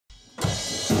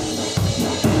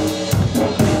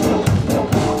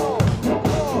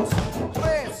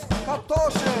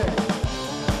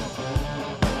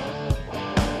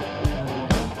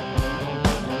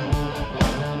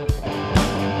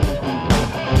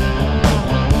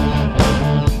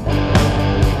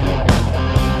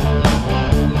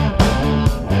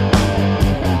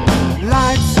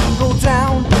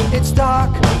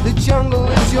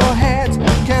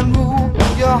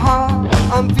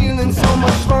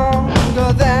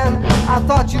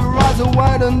so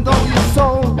widened on your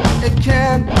soul. It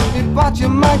can't be, but your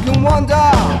mind can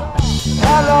wander.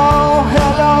 Hello,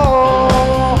 hello,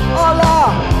 hola.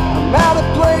 I'm at a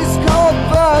place called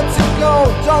Vertigo.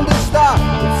 Don't stop,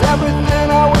 it's everything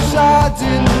I wish I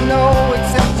didn't know.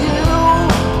 Except you,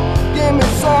 give me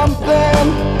something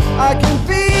I can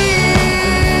feel.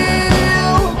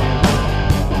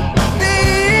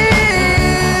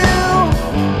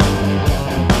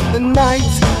 The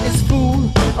night is full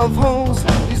of holes.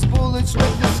 These bullets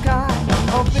rip the sky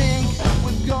of ink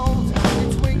with gold. They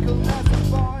twinkle as the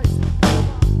boys.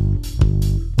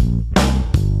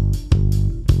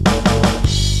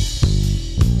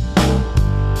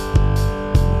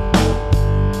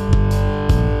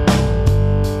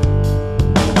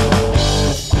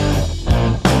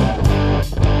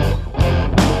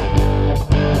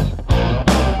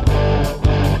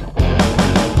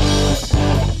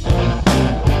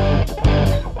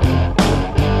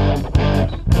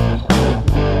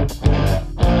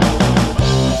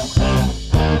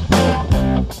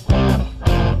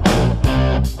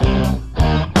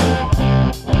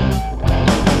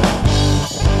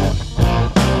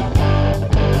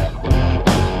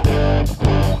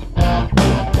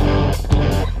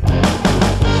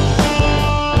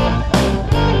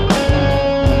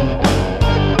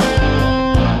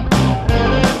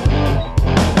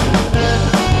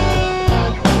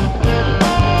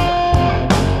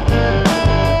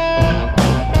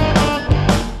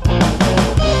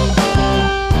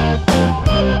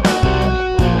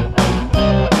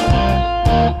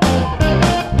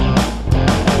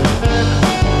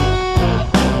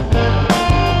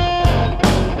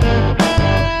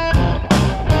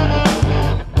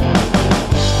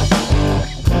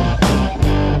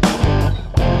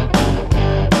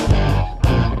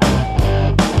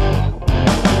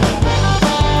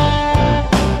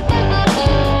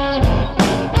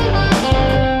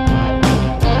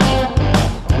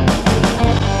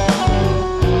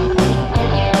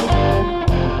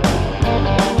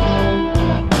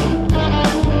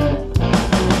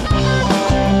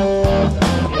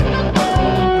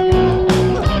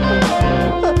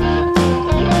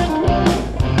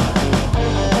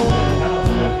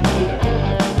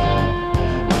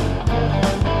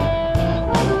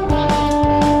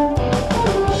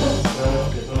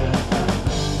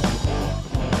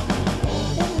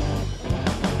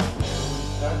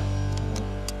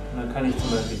 Kann ich zum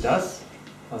Beispiel das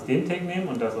aus dem Take nehmen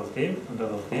und das aus dem und das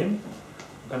aus dem und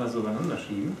kann das so übereinander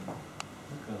schieben.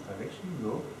 Ich kann das da wegschieben,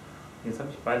 so. Und jetzt habe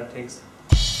ich beide Takes.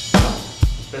 Das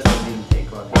ist besser als diesen Take.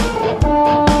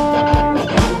 Das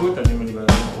ist nicht so gut, dann nehmen wir lieber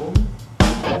das nach oben.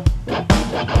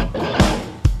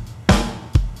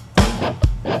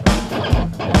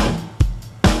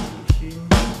 Schieben.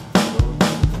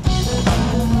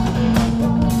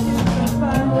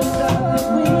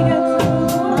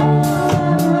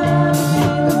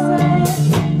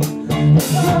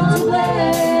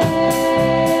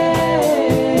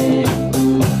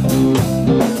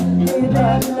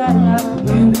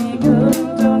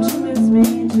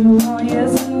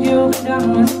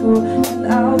 And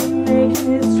I'll be making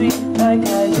history like I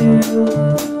do.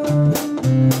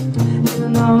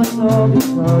 Even though it's all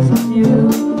because of you.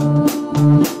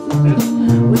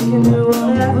 We can do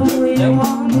whatever we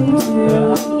want to.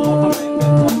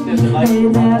 Hey,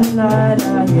 that night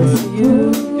I guess to you.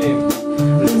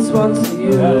 This one's to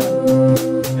you.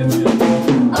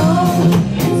 Oh,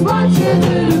 it's what you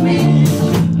do to me.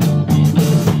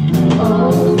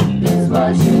 Oh, it's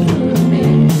what you do to me.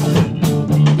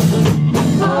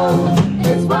 Oh,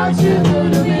 it's what you do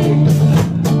to me.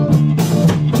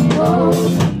 Oh,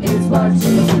 it's what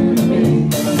you do to me.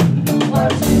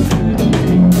 What you do to me.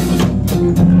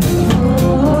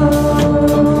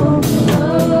 Oh,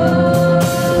 oh.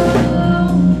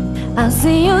 I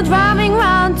see you driving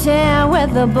round town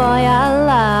with the boy I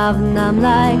love, and I'm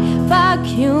like, fuck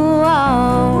you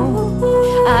all.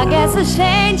 I guess the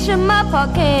change in my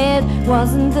pocket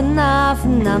wasn't enough,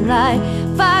 and I'm like,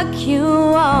 fuck you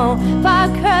all.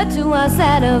 Fuck her too, I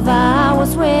said if I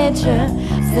was with you,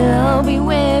 still be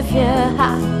with you.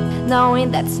 Ha,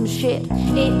 knowing that's some shit,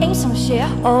 it ain't some shit.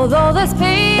 Although there's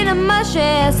pain in my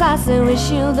chest, I still wish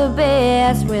you the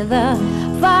best with a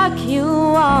fuck you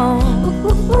all.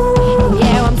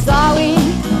 Yeah, I'm sorry,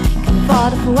 come for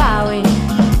the Ferrari.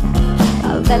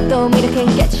 That don't mean I can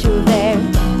get you there.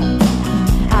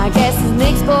 I guess it's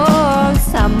Nick's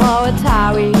books, I'm more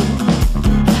Atari.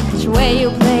 But the way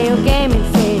you play your game ain't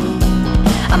fair.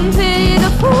 I'm pity the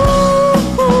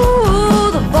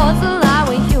fool, the boys lie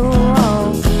with you.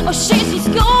 Oh shit, she's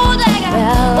gold digger.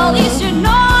 Well, at least you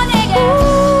know, nigga.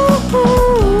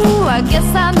 Ooh, I guess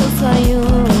I'm just on you.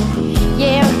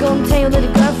 Yeah, I'm gonna tell your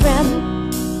little girlfriend.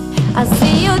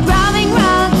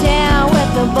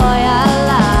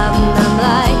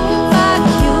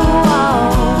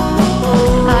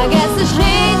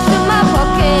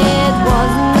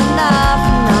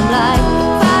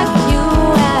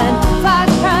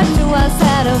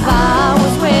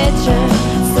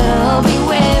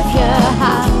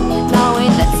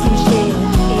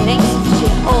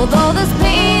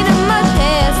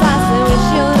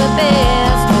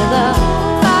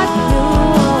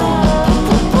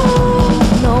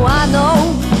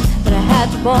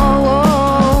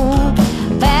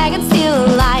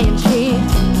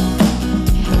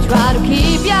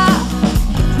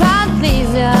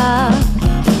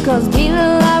 'cause being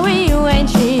alive with you ain't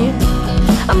cheap.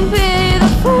 I'm pity the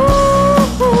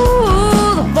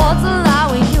fool, the fault's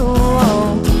allowing you.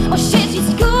 Oh shit, she's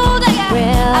cool, nigga.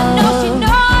 Well, I know she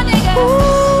know, nigga.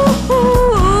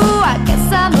 Ooh, I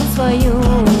guess I'm loose for you.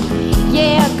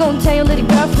 Yeah, go and tell your little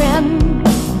girlfriend.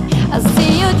 I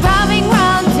see you driving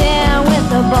round town with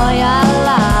the boy I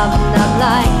love, and I'm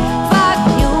like, fuck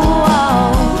you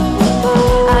all.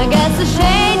 I guess the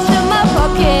change in my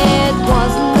pocket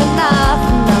wasn't enough,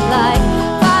 and I'm like,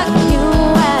 fuck you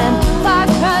and fuck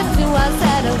her too. I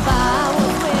said if I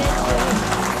was with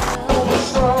you.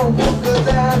 Stronger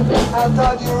than I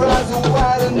thought your eyes were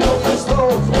wide and know you're slow.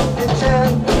 You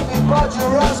can't be but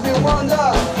your eyes me wonder.